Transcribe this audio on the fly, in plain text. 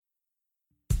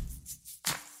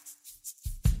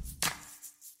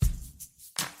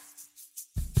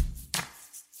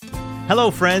Hello,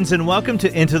 friends, and welcome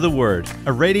to Into the Word,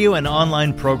 a radio and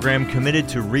online program committed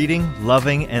to reading,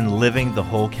 loving, and living the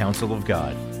whole counsel of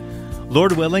God.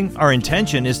 Lord willing, our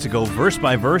intention is to go verse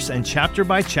by verse and chapter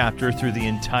by chapter through the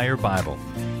entire Bible.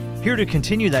 Here to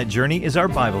continue that journey is our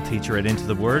Bible teacher at Into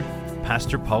the Word,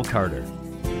 Pastor Paul Carter.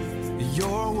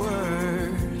 Your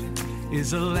word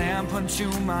is a lamp unto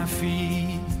my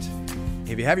feet.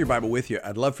 If you have your Bible with you,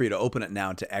 I'd love for you to open it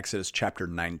now to Exodus chapter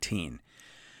 19.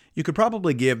 You could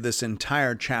probably give this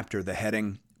entire chapter the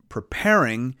heading,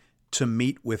 Preparing to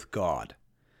Meet with God.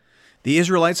 The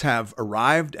Israelites have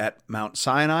arrived at Mount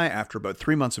Sinai after about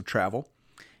 3 months of travel,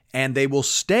 and they will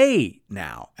stay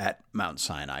now at Mount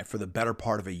Sinai for the better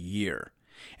part of a year.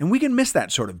 And we can miss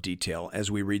that sort of detail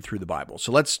as we read through the Bible.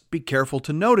 So let's be careful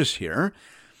to notice here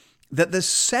that the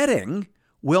setting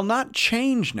will not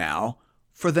change now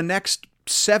for the next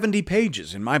 70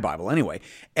 pages in my Bible anyway.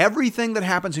 Everything that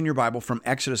happens in your Bible from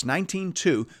Exodus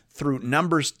 19:2 through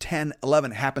Numbers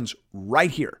 10:11 happens right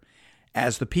here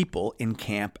as the people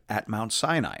encamp at Mount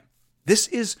Sinai. This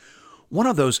is one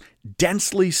of those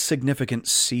densely significant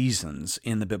seasons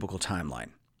in the biblical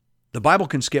timeline. The Bible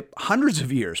can skip hundreds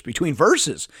of years between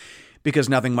verses because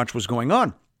nothing much was going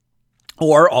on.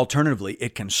 Or alternatively,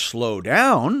 it can slow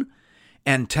down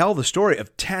and tell the story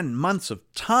of 10 months of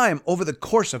time over the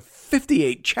course of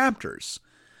 58 chapters.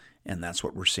 And that's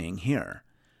what we're seeing here.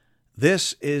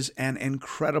 This is an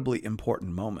incredibly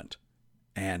important moment.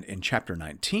 And in chapter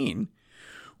 19,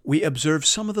 we observe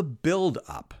some of the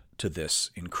build-up to this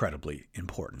incredibly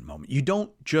important moment. You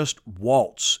don't just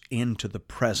waltz into the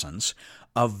presence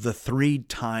of the 3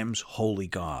 times holy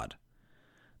God.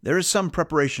 There is some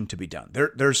preparation to be done.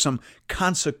 There's some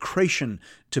consecration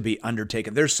to be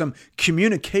undertaken. There's some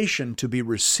communication to be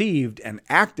received and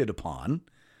acted upon.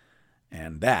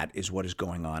 And that is what is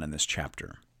going on in this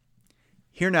chapter.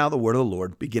 Hear now the word of the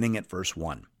Lord, beginning at verse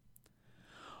 1.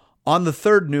 On the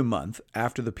 3rd new month,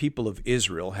 after the people of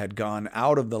Israel had gone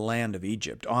out of the land of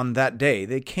Egypt, on that day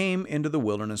they came into the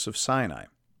wilderness of Sinai.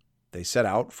 They set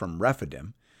out from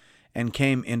Rephidim and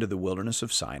came into the wilderness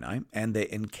of Sinai, and they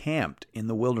encamped in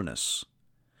the wilderness.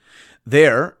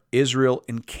 There Israel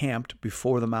encamped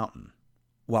before the mountain,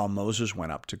 while Moses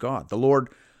went up to God. The Lord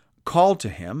called to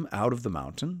him out of the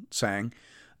mountain, saying,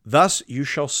 "Thus you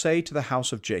shall say to the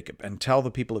house of Jacob, and tell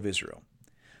the people of Israel,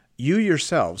 you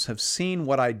yourselves have seen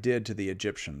what I did to the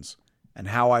Egyptians, and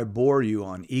how I bore you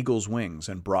on eagle's wings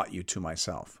and brought you to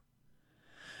myself.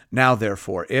 Now,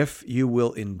 therefore, if you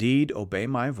will indeed obey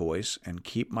my voice and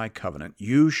keep my covenant,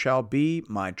 you shall be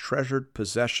my treasured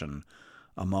possession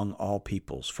among all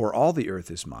peoples, for all the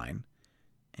earth is mine,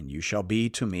 and you shall be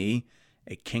to me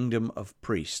a kingdom of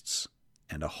priests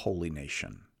and a holy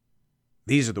nation.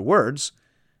 These are the words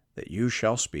that you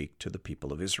shall speak to the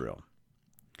people of Israel."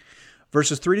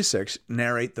 Verses 3 to 6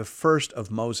 narrate the first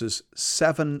of Moses'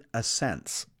 7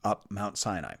 ascents up Mount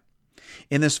Sinai.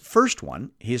 In this first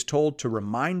one, he is told to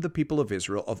remind the people of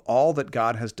Israel of all that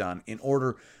God has done in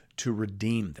order to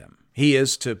redeem them. He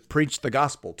is to preach the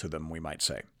gospel to them, we might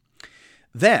say.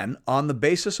 Then, on the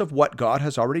basis of what God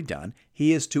has already done,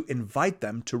 he is to invite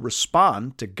them to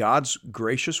respond to God's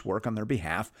gracious work on their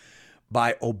behalf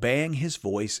by obeying his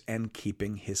voice and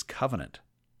keeping his covenant.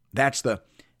 That's the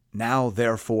 "now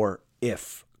therefore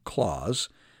if" clause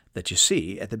that you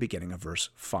see at the beginning of verse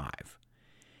 5.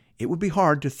 It would be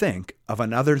hard to think of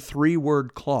another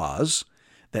 3-word clause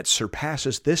that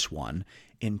surpasses this one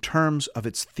in terms of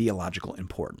its theological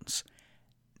importance.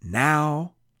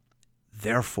 Now,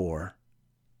 therefore,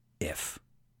 if.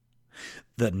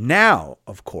 The now,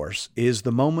 of course, is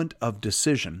the moment of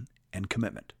decision and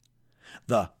commitment.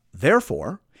 The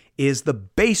therefore is the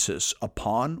basis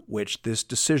upon which this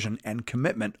decision and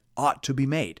commitment ought to be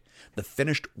made, the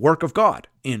finished work of God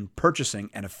in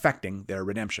purchasing and effecting their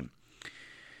redemption.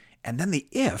 And then the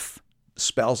if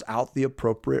spells out the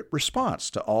appropriate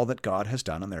response to all that God has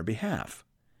done on their behalf.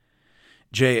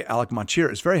 J. Alec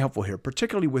Motyer is very helpful here,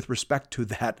 particularly with respect to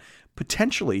that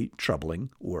potentially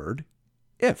troubling word,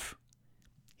 if.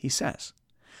 He says,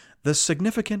 the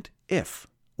significant if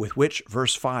with which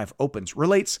verse 5 opens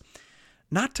relates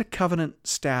not to covenant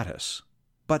status,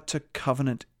 but to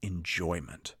covenant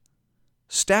enjoyment.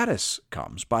 Status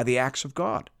comes by the acts of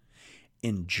God.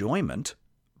 Enjoyment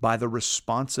by the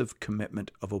responsive commitment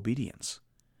of obedience.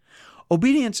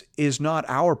 Obedience is not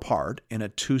our part in a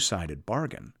two-sided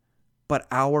bargain, but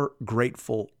our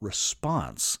grateful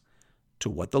response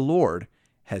to what the Lord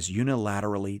has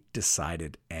unilaterally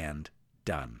decided and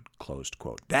done, closed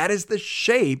quote. That is the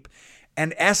shape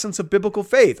and essence of biblical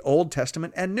faith, Old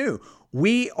Testament and New.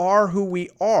 We are who we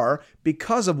are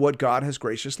because of what God has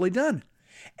graciously done.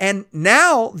 And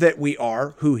now that we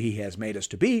are who he has made us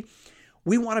to be,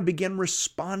 we want to begin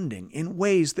responding in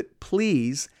ways that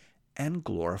please and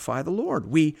glorify the Lord.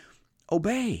 We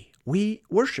obey, we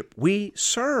worship, we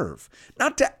serve,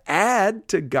 not to add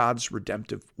to God's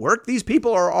redemptive work. These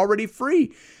people are already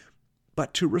free,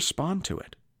 but to respond to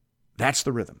it. That's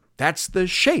the rhythm. That's the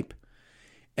shape.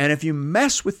 And if you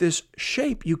mess with this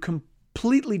shape, you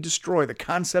completely destroy the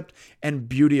concept and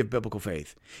beauty of biblical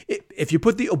faith. If you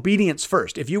put the obedience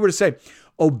first, if you were to say,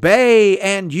 obey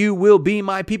and you will be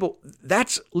my people,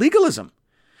 that's legalism.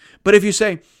 But if you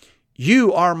say,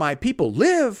 you are my people,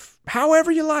 live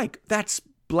however you like, that's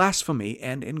blasphemy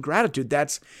and ingratitude.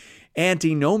 That's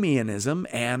antinomianism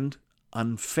and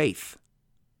unfaith.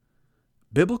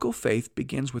 Biblical faith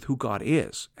begins with who God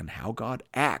is and how God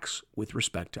acts with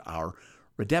respect to our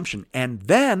redemption. And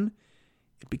then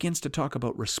it begins to talk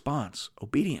about response,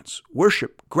 obedience,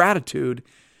 worship, gratitude,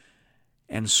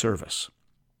 and service.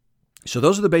 So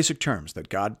those are the basic terms that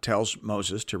God tells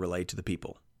Moses to relate to the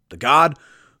people. The God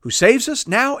who saves us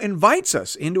now invites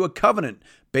us into a covenant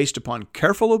based upon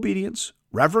careful obedience,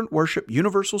 reverent worship,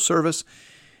 universal service,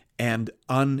 and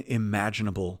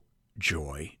unimaginable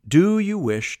joy. Do you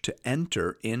wish to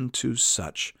enter into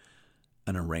such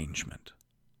an arrangement?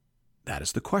 That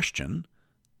is the question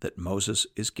that Moses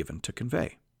is given to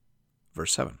convey.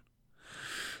 Verse 7.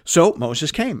 So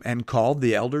Moses came and called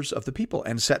the elders of the people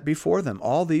and set before them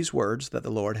all these words that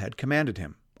the Lord had commanded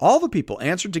him. All the people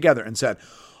answered together and said,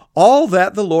 all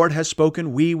that the Lord has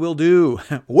spoken we will do.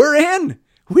 We're in.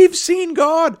 We've seen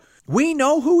God. We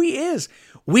know who he is.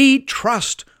 We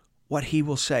trust what he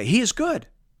will say. He is good.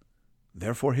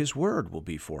 Therefore, his word will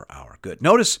be for our good.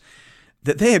 Notice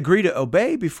that they agree to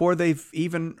obey before they've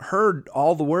even heard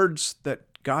all the words that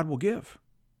God will give.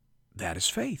 That is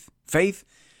faith. Faith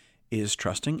is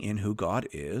trusting in who God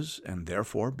is and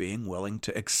therefore being willing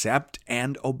to accept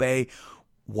and obey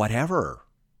whatever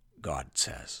God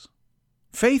says.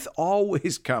 Faith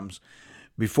always comes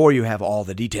before you have all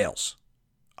the details.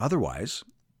 Otherwise,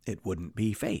 it wouldn't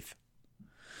be faith.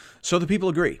 So the people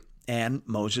agree, and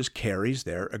Moses carries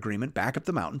their agreement back up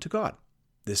the mountain to God.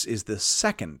 This is the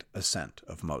second ascent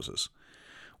of Moses.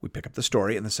 We pick up the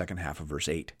story in the second half of verse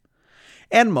 8.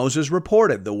 And Moses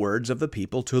reported the words of the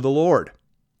people to the Lord.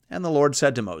 And the Lord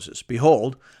said to Moses,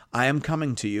 behold, I am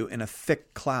coming to you in a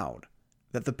thick cloud,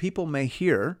 that the people may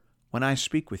hear when I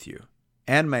speak with you,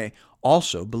 and may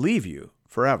also believe you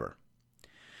forever.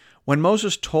 When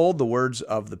Moses told the words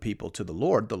of the people to the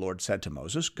Lord said to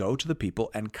Moses, go to the people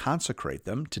and consecrate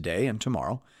them today and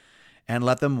tomorrow, and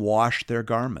let them wash their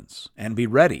garments, and be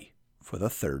ready for the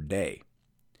third day.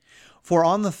 For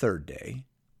on the third day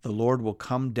the Lord will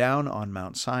come down on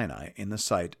Mount Sinai in the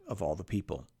sight of all the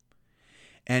people.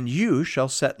 And you shall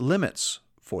set limits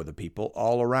for the people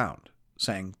all around,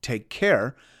 saying, take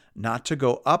care not to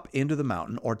go up into the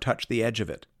mountain or touch the edge of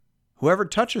it. Whoever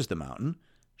touches the mountain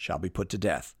shall be put to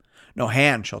death. No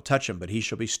hand shall touch him, but he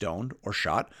shall be stoned or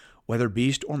shot, whether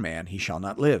beast or man, he shall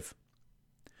not live.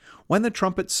 When the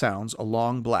trumpet sounds a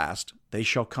long blast, they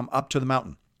shall come up to the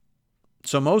mountain.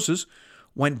 So Moses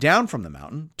went down from the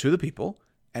mountain to the people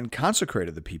and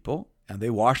consecrated the people, and they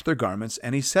washed their garments,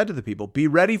 and he said to the people, be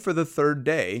ready for the third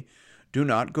day, do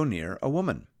not go near a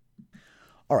woman.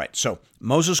 All right, so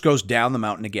Moses goes down the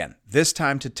mountain again, this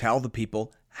time to tell the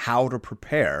people how to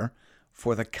prepare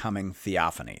for the coming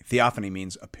theophany. Theophany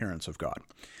means appearance of God.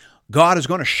 God is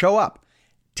going to show up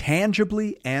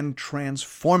tangibly and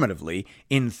transformatively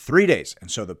in 3 days,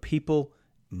 and so the people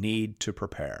need to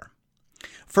prepare.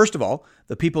 First of all,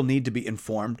 the people need to be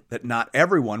informed that not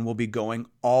everyone will be going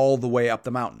all the way up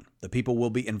the mountain. The people will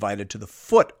be invited to the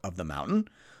foot of the mountain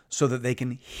so that they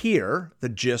can hear the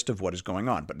gist of what is going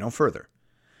on, but no further.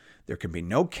 There can be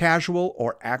no casual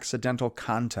or accidental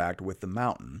contact with the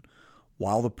mountain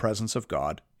while the presence of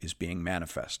God is being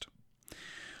manifest.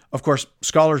 Of course,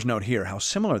 scholars note here how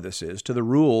similar this is to the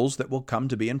rules that will come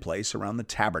to be in place around the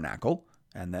tabernacle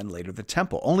and then later the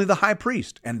temple. Only the high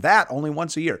priest, and that only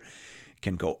once a year,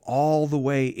 can go all the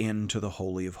way into the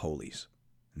Holy of Holies.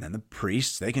 And then the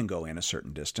priests, they can go in a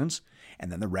certain distance,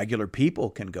 and then the regular people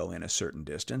can go in a certain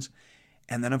distance.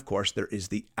 And then, of course, there is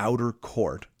the outer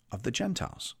court of the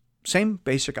Gentiles. Same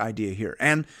basic idea here,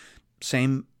 and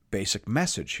same basic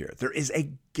message here. There is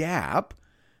a gap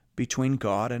between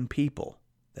God and people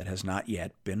that has not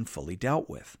yet been fully dealt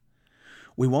with.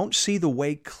 We won't see the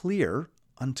way clear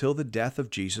until the death of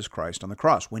Jesus Christ on the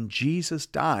cross. When Jesus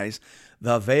dies,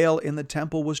 the veil in the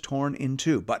temple was torn in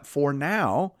two. But for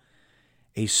now,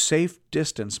 a safe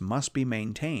distance must be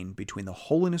maintained between the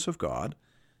holiness of God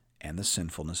and the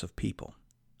sinfulness of people.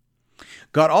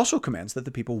 God also commands that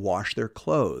the people wash their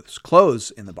clothes.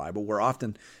 Clothes in the Bible were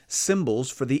often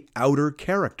symbols for the outer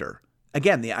character,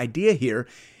 Again, the idea here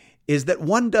is that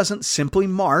one doesn't simply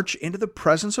march into the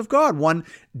presence of God. One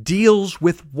deals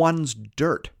with one's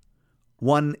dirt.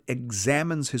 One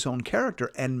examines his own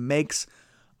character and makes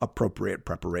appropriate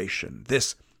preparation.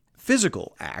 This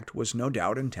physical act was no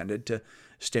doubt intended to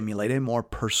stimulate a more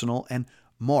personal and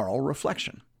moral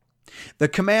reflection. The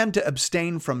command to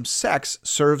abstain from sex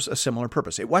serves a similar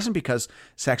purpose. It wasn't because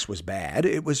sex was bad.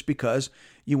 It was because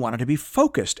you wanted to be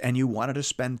focused and you wanted to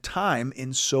spend time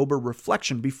in sober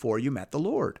reflection before you met the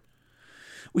Lord.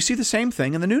 We see the same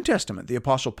thing in the New Testament. The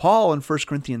Apostle Paul in 1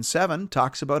 Corinthians 7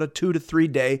 talks about a 2 to 3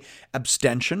 day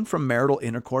abstention from marital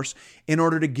intercourse in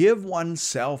order to give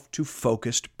oneself to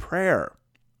focused prayer.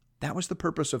 That was the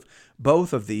purpose of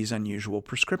both of these unusual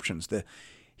prescriptions. The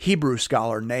Hebrew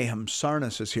scholar Nahum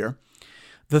Sarnas is here.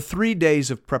 The 3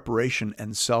 days of preparation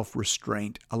and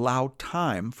self-restraint allow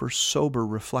time for sober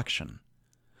reflection,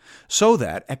 so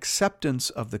that acceptance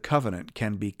of the covenant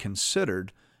can be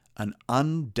considered an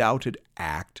undoubted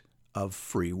act of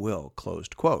free will,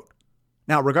 closed quote.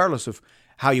 Now, regardless of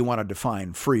how you want to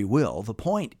define free will, the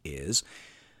point is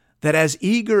that as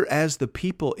eager as the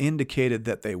people indicated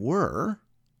that they were,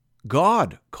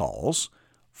 God calls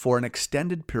for an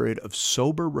extended period of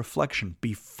sober reflection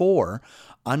before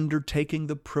undertaking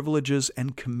the privileges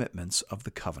and commitments of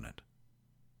the covenant.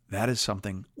 That is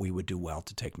something we would do well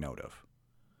to take note of.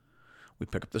 We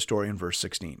pick up the story in verse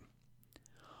 16.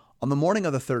 On the morning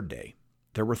of the 3rd day,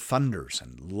 there were thunders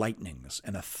and lightnings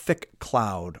and a thick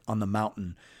cloud on the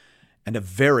mountain and a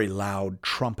very loud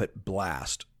trumpet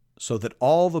blast, so that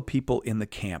all the people in the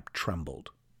camp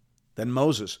trembled. Then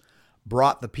Moses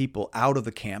brought the people out of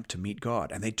the camp to meet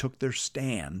God, and they took their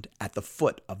stand at the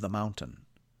foot of the mountain.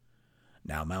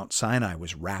 Now Mount Sinai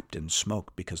was wrapped in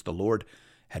smoke because the Lord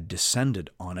had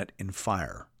descended on it in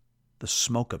fire. The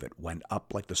smoke of it went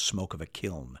up like the smoke of a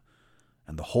kiln,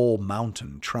 and the whole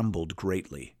mountain trembled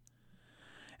greatly.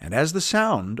 And as the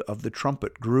sound of the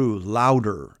trumpet grew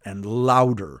louder and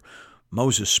louder,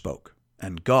 Moses spoke,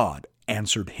 and God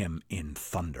answered him in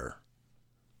thunder.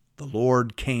 The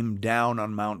Lord came down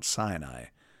on Mount Sinai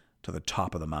to the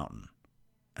top of the mountain.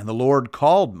 And the Lord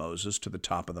called Moses to the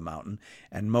top of the mountain,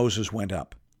 and Moses went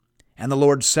up. And the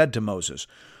Lord said to Moses,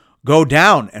 "Go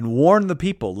down and warn the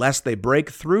people, lest they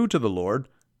break through to the Lord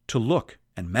to look,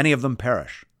 and many of them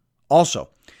perish.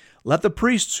 Also, let the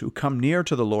priests who come near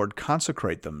to the Lord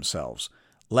consecrate themselves,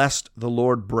 lest the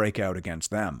Lord break out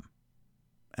against them."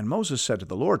 And Moses said to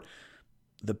the Lord,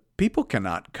 "The people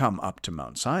cannot come up to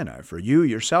Mount Sinai, for you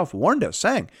yourself warned us,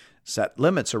 saying, 'Set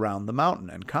limits around the mountain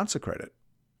and consecrate it.'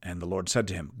 And the Lord said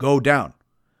to him, 'Go down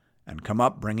and come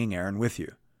up, bringing Aaron with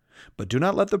you. But do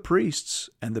not let the priests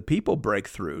and the people break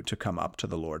through to come up to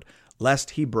the Lord,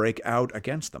 lest he break out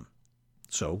against them.'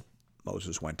 So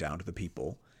Moses went down to the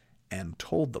people and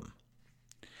told them."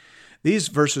 These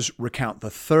verses recount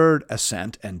the 3rd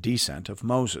ascent and descent of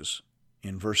Moses.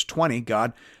 In verse 20,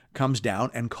 God comes down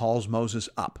and calls Moses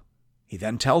up. He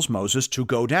then tells Moses to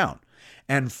go down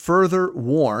and further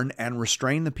warn and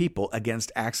restrain the people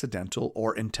against accidental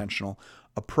or intentional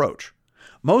approach.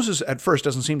 Moses at first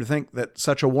doesn't seem to think that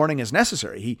such a warning is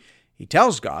necessary. He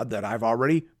tells God that I've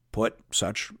already put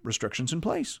such restrictions in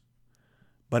place.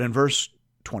 But in verse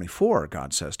 24,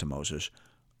 God says to Moses,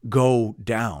 "Go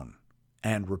down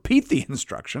and repeat the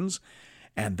instructions,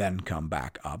 and then come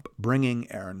back up,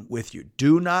 bringing Aaron with you.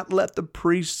 Do not let the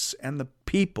priests and the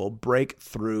people break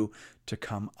through to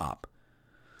come up."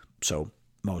 So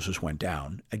Moses went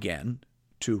down again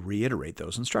to reiterate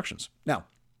those instructions. Now,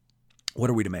 what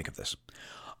are we to make of this?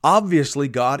 Obviously,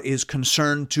 God is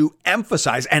concerned to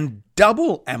emphasize and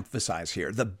double emphasize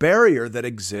here the barrier that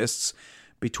exists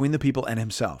between the people and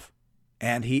himself.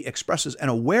 And he expresses an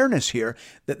awareness here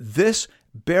that this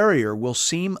barrier will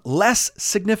seem less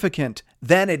significant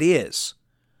than it is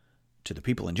to the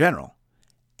people in general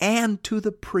and to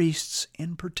the priests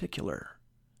in particular.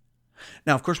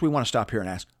 Now, of course, we want to stop here and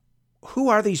ask, who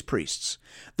are these priests?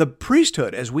 The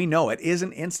priesthood, as we know it,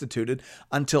 isn't instituted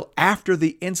until after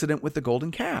the incident with the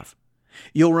golden calf.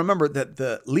 You'll remember that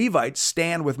the Levites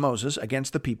stand with Moses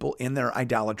against the people in their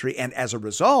idolatry, and as a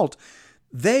result,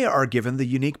 they are given the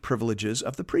unique privileges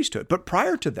of the priesthood. But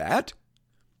prior to that,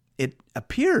 it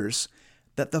appears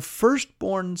that the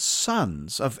firstborn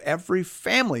sons of every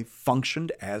family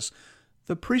functioned as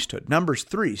the priesthood. Numbers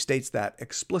 3 states that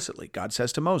explicitly. God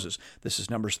says to Moses, this is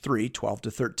Numbers 3, 12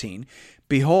 to 13,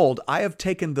 "Behold, I have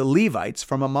taken the Levites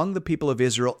from among the people of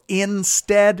Israel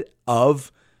instead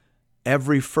of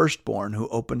every firstborn who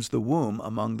opens the womb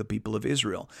among the people of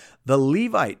Israel. The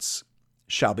Levites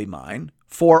shall be mine,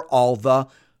 for all the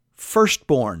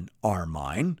firstborn are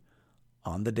mine.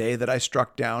 On the day that I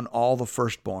struck down all the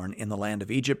firstborn in the land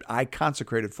of Egypt, I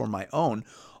consecrated for my own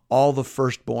all the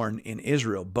firstborn in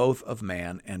Israel, both of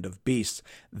man and of beasts.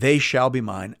 They shall be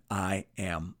mine. I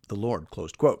am the Lord."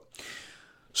 Closed quote.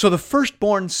 So the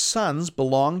firstborn sons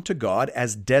belong to God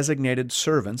as designated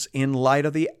servants in light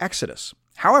of the Exodus.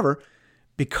 However,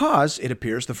 because it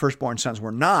appears the firstborn sons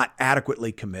were not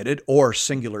adequately committed or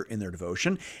singular in their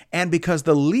devotion, and because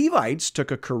the Levites took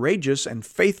a courageous and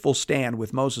faithful stand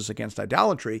with Moses against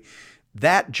idolatry,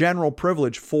 that general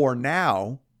privilege for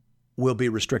now will be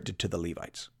restricted to the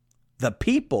Levites. The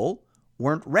people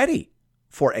weren't ready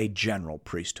for a general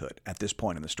priesthood at this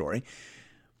point in the story,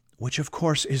 which of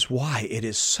course is why it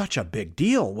is such a big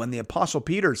deal when the Apostle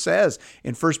Peter says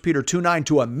in 1 Peter 2:9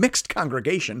 to a mixed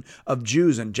congregation of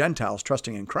Jews and Gentiles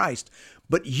trusting in Christ,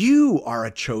 "But you are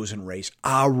a chosen race,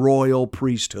 a royal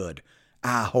priesthood,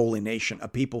 a holy nation, a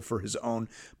people for his own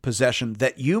possession,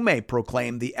 that you may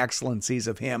proclaim the excellencies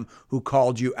of him who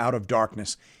called you out of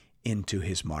darkness into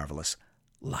his marvelous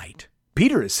light."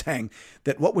 Peter is saying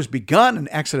that what was begun in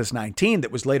Exodus 19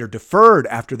 that was later deferred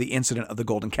after the incident of the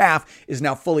golden calf is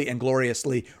now fully and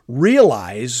gloriously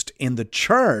realized in the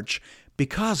church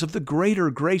because of the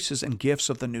greater graces and gifts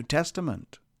of the New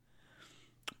Testament.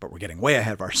 But we're getting way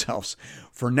ahead of ourselves.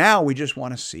 For now, we just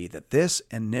want to see that this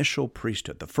initial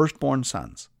priesthood, the firstborn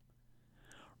sons,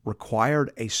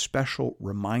 required a special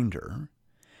reminder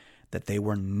that they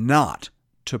were not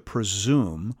to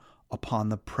presume upon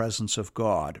the presence of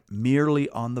God merely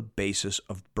on the basis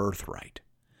of birthright.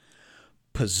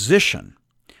 Position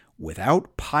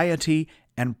without piety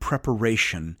and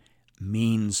preparation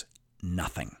means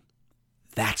nothing.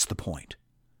 That's the point.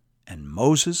 And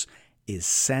Moses is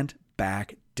sent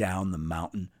back down the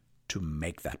mountain to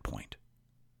make that point.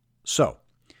 So,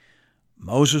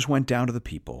 Moses went down to the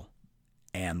people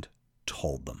and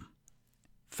told them.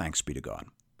 Thanks be to God.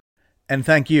 And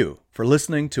thank you for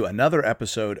listening to another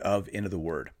episode of Into the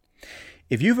Word.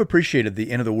 If you've appreciated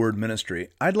the Into the Word ministry,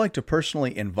 I'd like to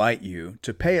personally invite you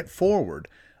to pay it forward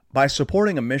by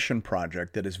supporting a mission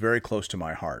project that is very close to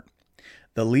my heart.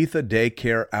 The Letha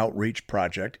Daycare Outreach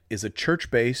Project is a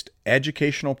church-based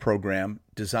educational program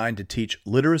designed to teach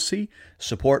literacy,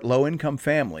 support low-income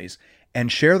families, and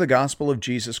share the gospel of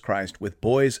Jesus Christ with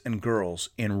boys and girls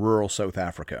in rural South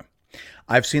Africa.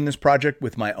 I've seen this project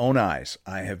with my own eyes.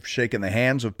 I have shaken the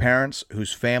hands of parents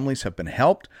whose families have been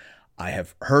helped. I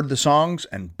have heard the songs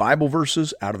and Bible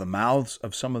verses out of the mouths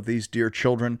of some of these dear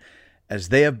children as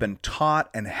they have been taught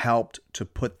and helped to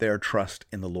put their trust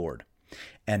in the Lord.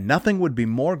 And nothing would be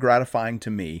more gratifying to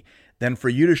me than for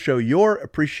you to show your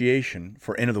appreciation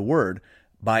for Into the Word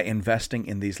by investing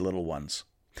in these little ones.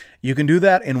 You can do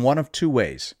that in one of two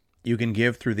ways. You can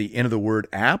give through the Into the Word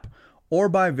app, or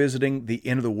by visiting the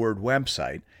Into the Word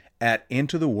website at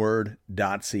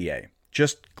intotheword.ca.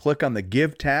 Just click on the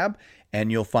Give tab,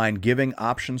 and you'll find giving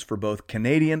options for both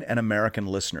Canadian and American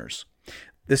listeners.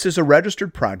 This is a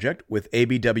registered project with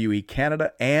ABWE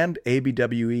Canada and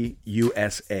ABWE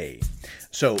USA.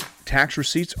 So tax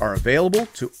receipts are available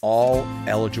to all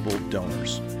eligible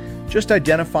donors. Just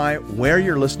identify where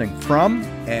you're listening from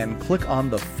and click on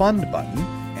the Fund button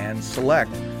and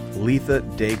select Letha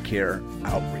Daycare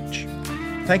Outreach.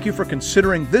 Thank you for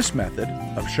considering this method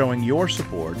of showing your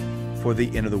support for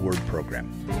the Into the Word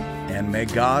program. And may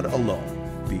God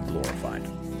alone be glorified.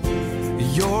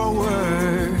 Your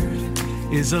word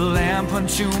is a lamp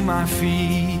unto my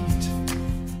feet